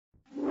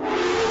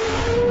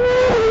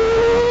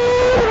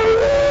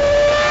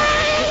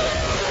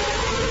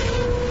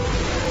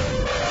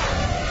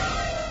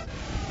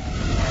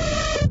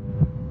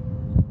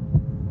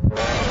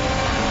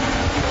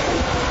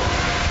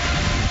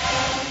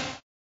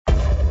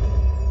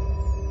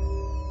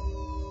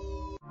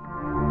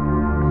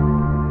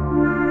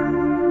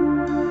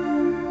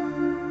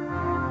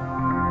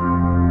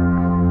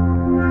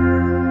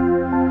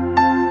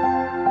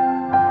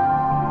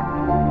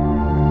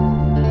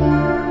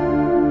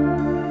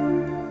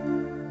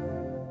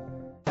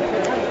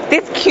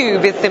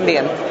cube is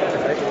Symbian.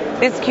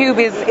 This cube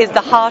is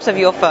the heart of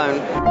your phone.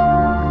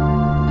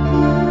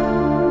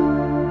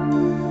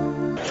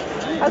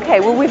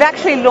 Okay, well, we've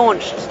actually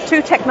launched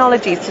 2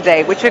 technologies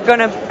today which are going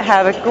to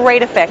have a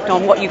great effect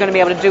on what you're going to be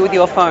able to do with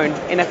your phone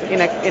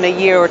in a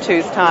year or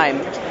two's time.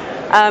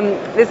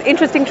 There's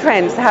interesting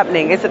trends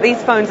happening is that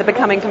these phones are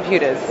becoming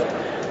computers.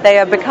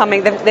 They're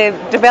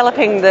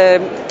developing the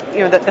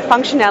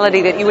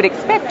functionality that you would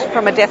expect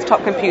from a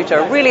desktop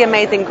computer. Really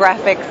amazing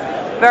graphics,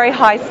 very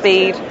high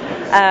speed,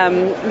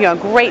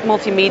 great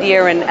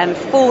multimedia and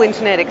full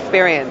internet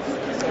experience.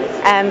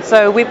 And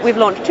so we've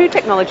launched 2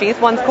 technologies.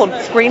 One's called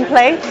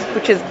Screenplay,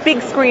 which is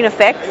big screen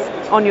effects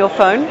on your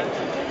phone,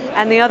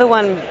 and the other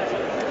one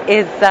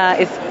is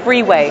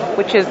Freeway,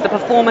 which is the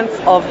performance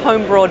of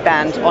home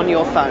broadband on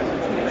your phone.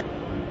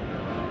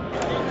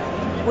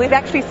 We've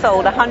actually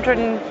sold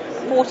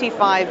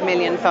 145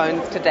 million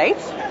phones to date.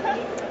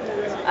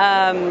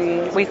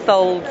 We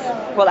sold,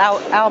 well,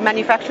 our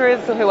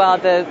manufacturers, who are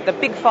the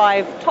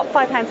top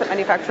 5 handset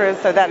manufacturers,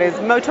 so that is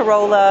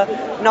Motorola,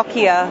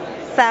 Nokia,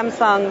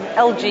 Samsung,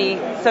 LG,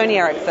 Sony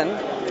Ericsson,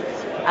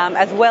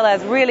 as well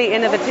as really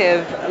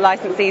innovative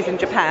licensees in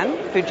Japan,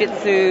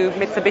 Fujitsu,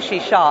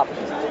 Mitsubishi, Sharp.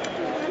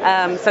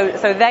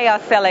 So they are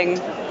selling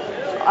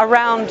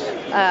around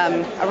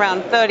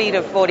 30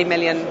 to 40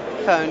 million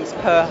phones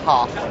per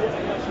half.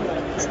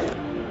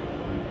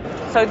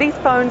 So these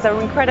phones are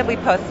incredibly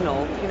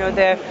personal.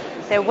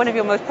 They're one of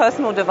your most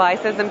personal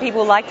devices, and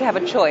people like to have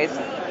a choice.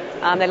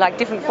 They like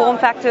different form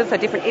factors, so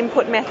different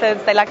input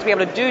methods. They like to be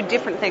able to do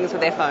different things with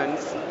their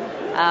phones.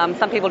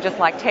 Some people just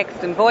like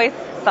text and voice.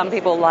 Some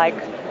people like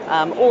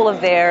all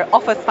of their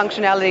office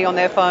functionality on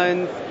their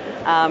phones.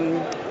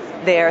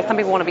 Some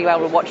people want to be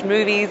able to watch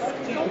movies.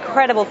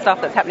 Incredible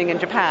stuff that's happening in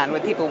Japan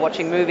with people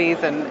watching movies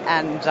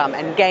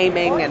and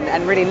gaming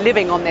and really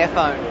living on their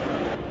phone.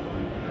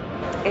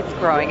 It's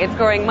growing. It's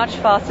growing much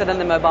faster than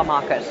the mobile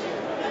market.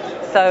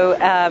 So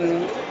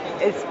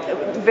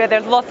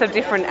there's lots of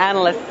different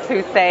analysts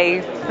who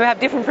have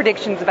different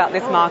predictions about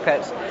this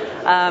market.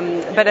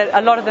 But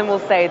a lot of them will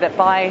say that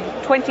by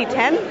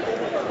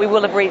 2010, we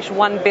will have reached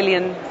 1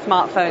 billion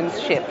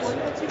smartphones shipped.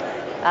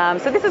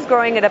 So this is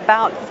growing the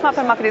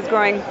smartphone market is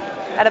growing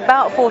at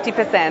about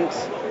 40%,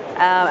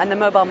 and the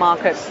mobile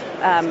market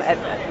at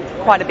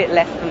quite a bit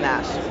less than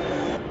that.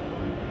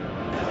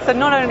 So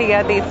not only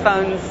are these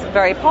phones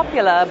very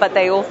popular, but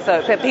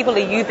people are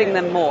using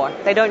them more.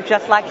 They don't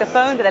just like the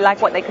phone, but they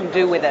like what they can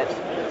do with it.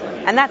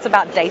 And that's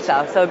about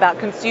data, so about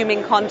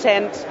consuming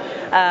content,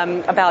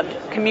 about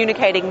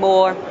communicating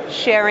more,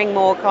 sharing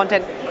more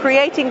content,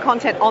 creating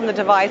content on the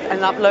device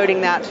and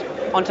uploading that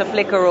onto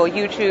Flickr or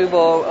YouTube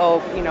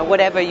or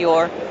whatever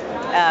your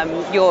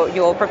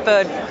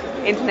preferred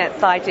internet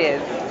site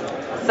is.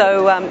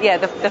 So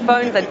the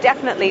phones are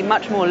definitely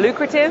much more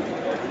lucrative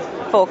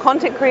for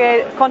content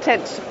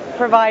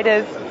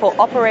providers, for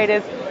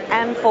operators,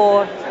 and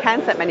for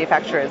handset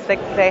manufacturers.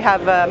 They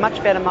have a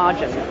much better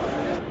margin.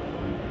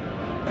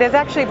 There's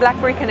actually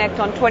BlackBerry Connect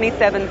on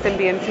 27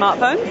 Symbian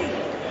smartphones.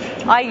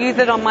 I use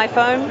it on my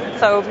phone,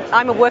 so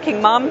I'm a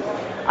working mum.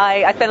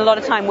 I spend a lot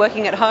of time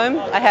working at home.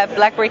 I have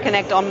BlackBerry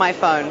Connect on my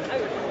phone,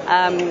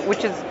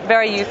 which is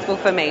very useful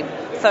for me.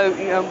 So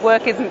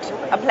work isn't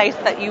a place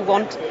that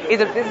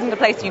isn't a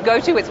place you go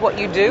to, it's what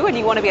you do, and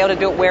you want to be able to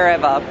do it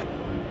wherever.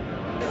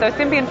 So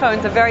Symbian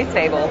phones are very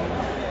stable,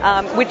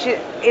 which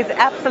is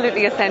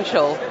absolutely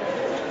essential.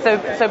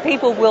 So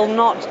people will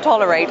not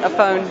tolerate a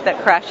phone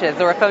that crashes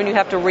or a phone you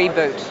have to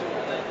reboot.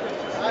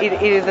 It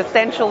is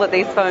essential that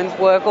these phones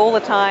work all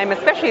the time,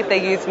 especially if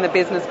they're used in the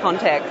business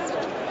context.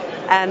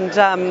 And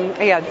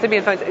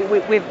Symbian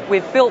phones,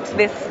 we've built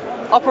this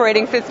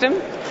operating system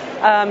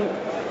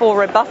for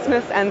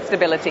robustness and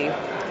stability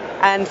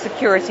and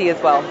security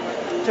as well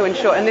to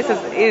ensure. And this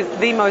is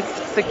the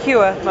most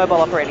secure mobile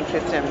operating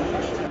system.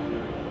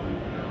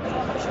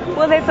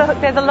 Well,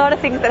 there's a lot of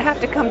things that have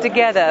to come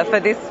together for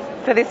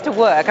this to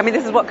work. I mean,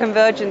 this is what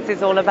convergence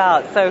is all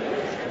about. So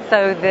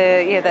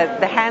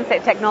the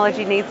handset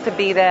technology needs to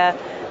be there.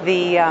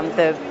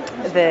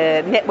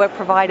 The network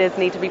providers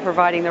need to be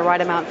providing the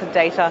right amounts of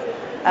data,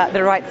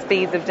 the right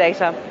speeds of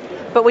data.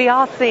 But we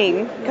are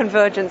seeing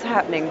convergence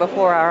happening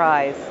before our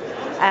eyes,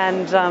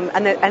 and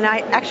I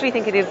actually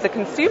think it is the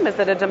consumers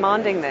that are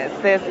demanding this.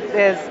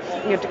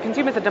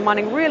 Consumers are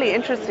demanding really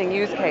interesting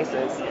use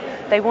cases.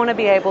 They want to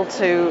be able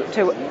to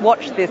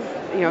watch this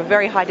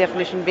very high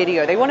definition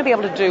video. They want to be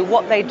able to do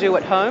what they do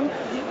at home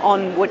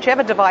on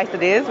whichever device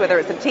it is, whether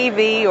it's a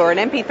TV or an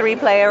MP3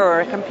 player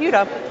or a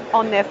computer,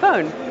 on their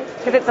phone,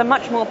 because it's a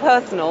much more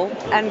personal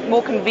and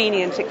more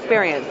convenient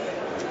experience.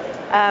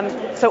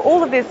 So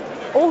all of this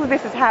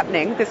is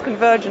happening. This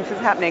convergence is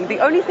happening.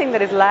 The only thing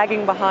that is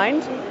lagging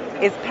behind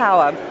is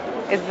power,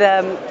 is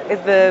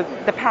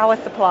the power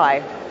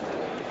supply.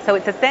 So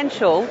it's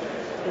essential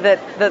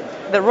that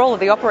the role of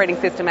the operating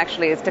system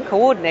actually is to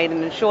coordinate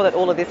and ensure that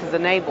all of this is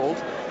enabled,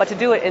 but to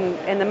do it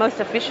in the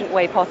most efficient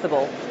way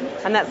possible.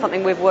 And that's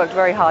something we've worked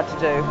very hard to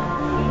do.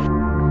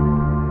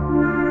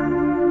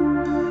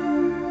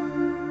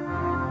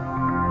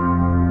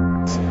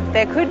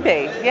 There could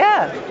be,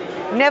 yeah.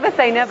 Never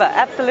say never,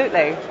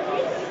 absolutely.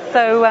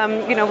 So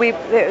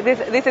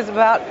this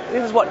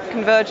is what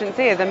convergence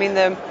is. I mean,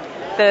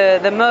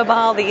 the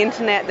mobile, the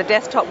internet, the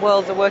desktop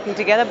worlds are working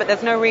together, but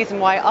there's no reason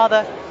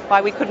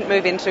why we couldn't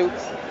move into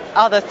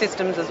other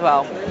systems as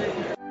well.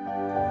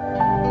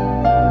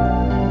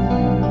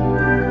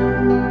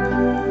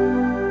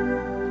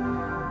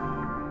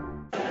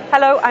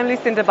 Hello, I'm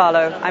Lucinda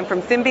Barlow. I'm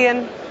from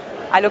Symbian.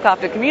 I look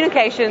after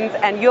communications,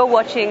 and you're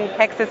watching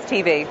Hexus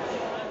TV.